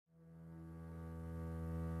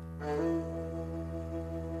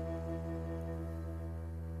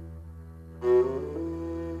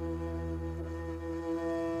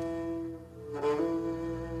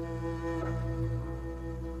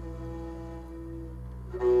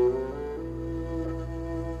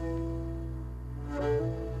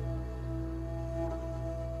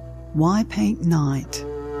Why paint night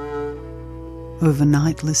over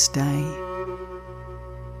nightless day?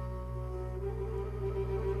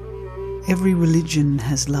 Every religion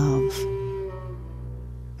has love,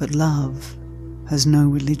 but love has no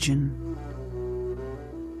religion.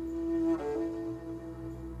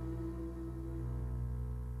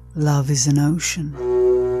 Love is an ocean.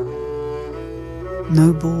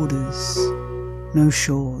 No borders, no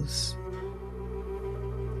shores.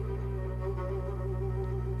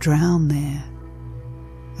 Drown there,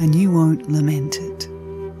 and you won't lament it.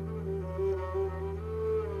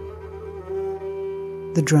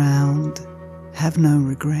 The drowned have no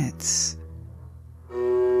regrets.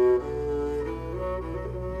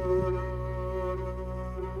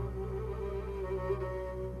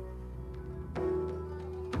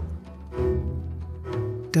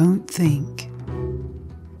 Don't think.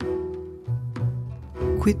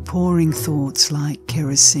 Quit pouring thoughts like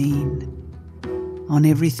kerosene on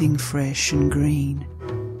everything fresh and green,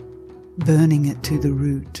 burning it to the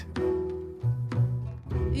root.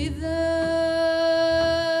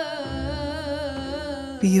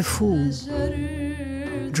 Be a fool,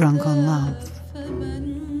 drunk on love,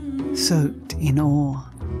 soaked in awe,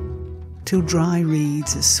 till dry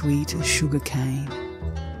reeds as sweet as sugar cane.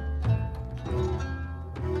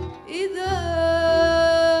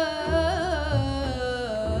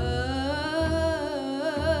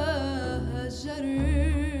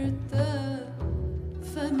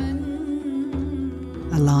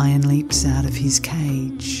 A lion leaps out of his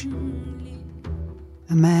cage.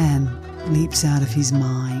 A man leaps out of his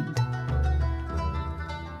mind.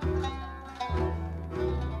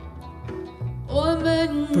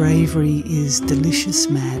 Bravery is delicious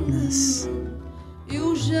madness,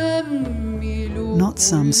 not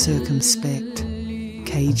some circumspect,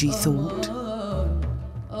 cagey thought,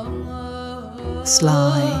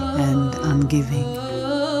 sly and ungiving.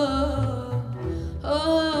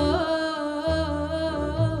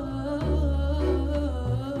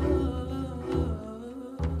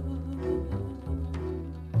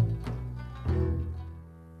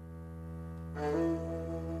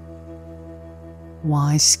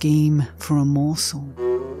 Why scheme for a morsel?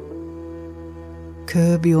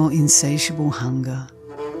 Curb your insatiable hunger,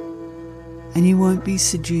 and you won't be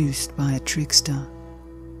seduced by a trickster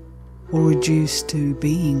or reduced to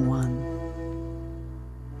being one.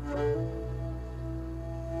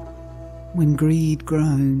 When greed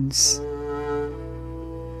groans,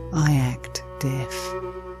 I act deaf.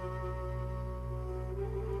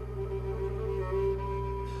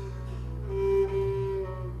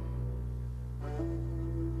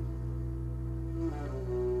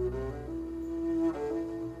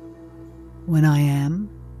 When I am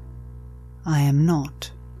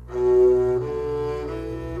not.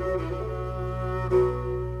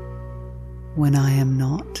 When I am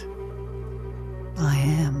not, I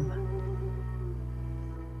am.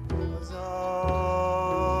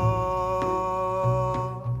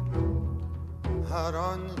 هر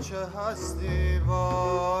آنچه هستی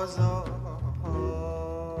بازا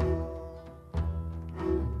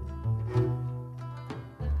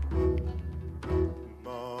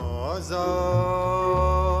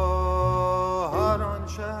هر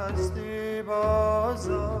آنچه هستی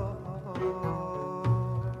بازا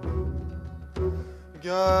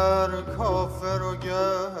گر کافر و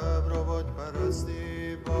گبر و بت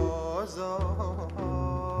پرستی بازا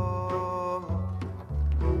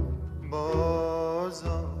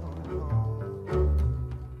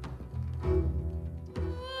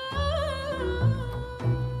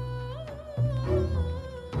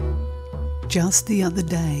Just the other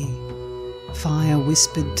day, fire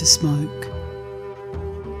whispered to smoke.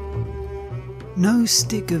 No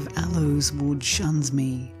stick of aloes wood shuns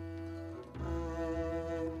me.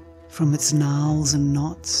 From its gnarls and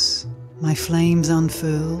knots, my flames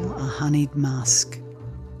unfurl a honeyed musk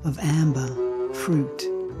of amber, fruit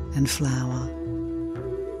and flower.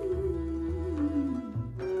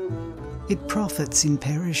 It profits in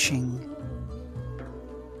perishing.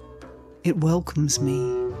 It welcomes me,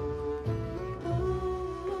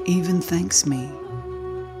 even thanks me.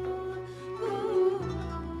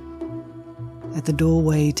 At the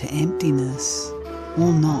doorway to emptiness,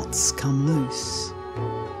 all knots come loose.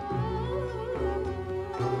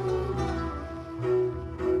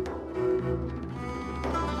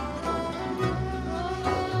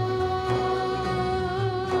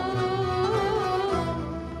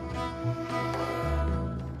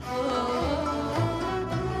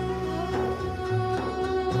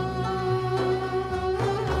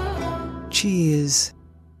 Cheers,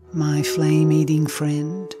 my flame-eating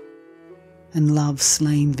friend and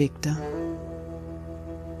love-slain victor.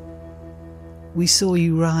 We saw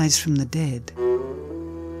you rise from the dead.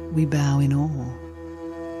 We bow in awe.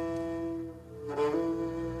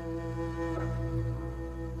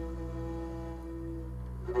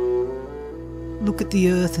 Look at the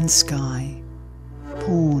earth and sky,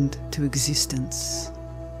 pawned to existence.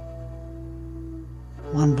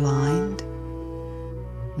 One blind,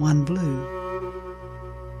 one blue.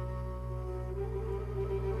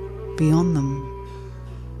 Beyond them,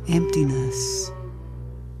 emptiness,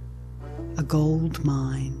 a gold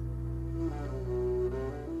mine.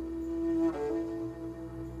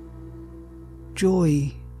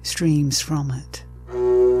 Joy streams from it.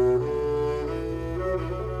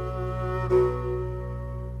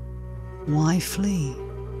 Why flee?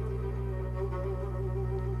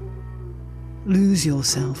 Lose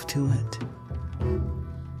yourself to it.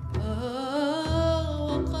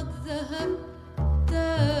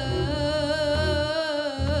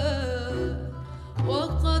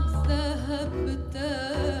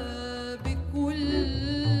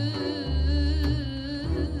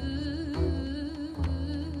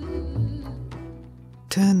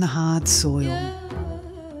 Turn the hard soil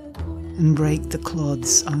and break the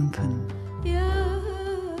clods open.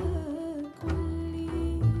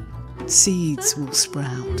 Seeds will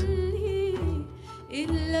sprout.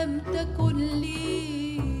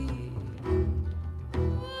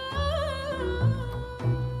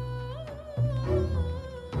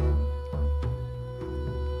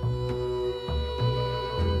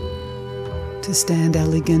 To stand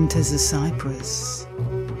elegant as a cypress,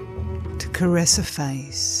 to caress a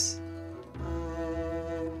face.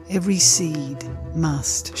 Every seed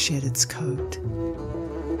must shed its coat.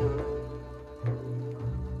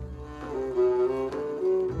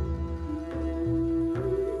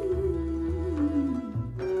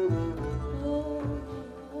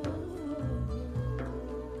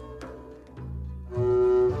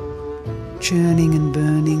 Churning and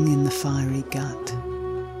burning in the fiery gut,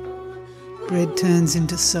 bread turns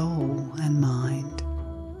into soul and mind.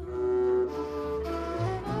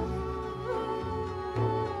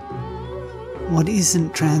 What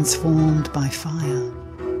isn't transformed by fire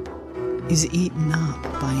is eaten up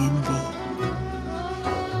by envy.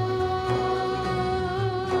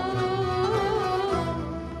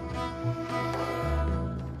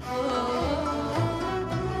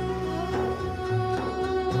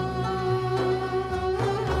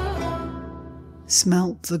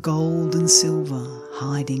 Smelt the gold and silver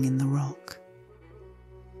hiding in the rock.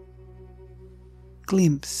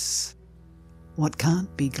 Glimpse what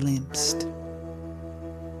can't be glimpsed.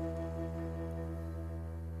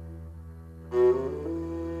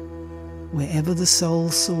 Wherever the soul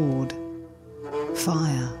soared,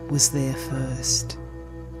 fire was there first.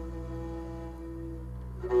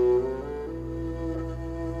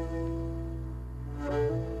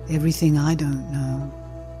 Everything I don't know,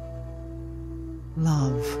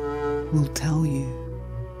 love will tell you.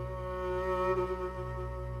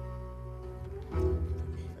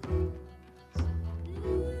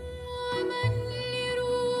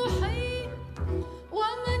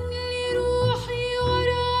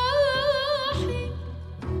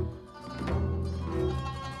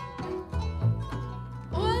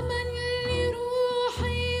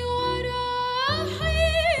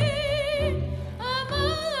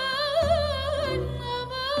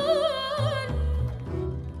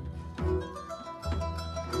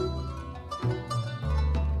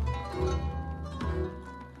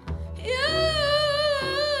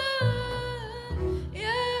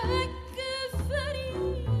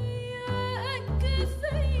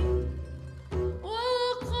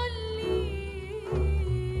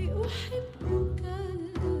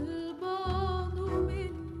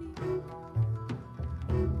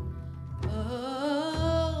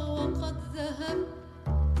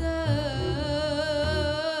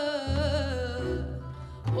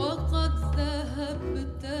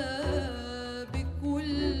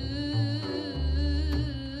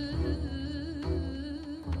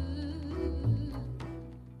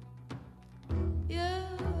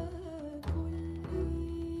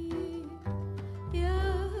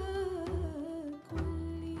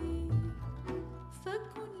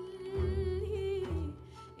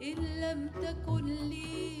 لم تكن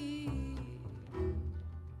لي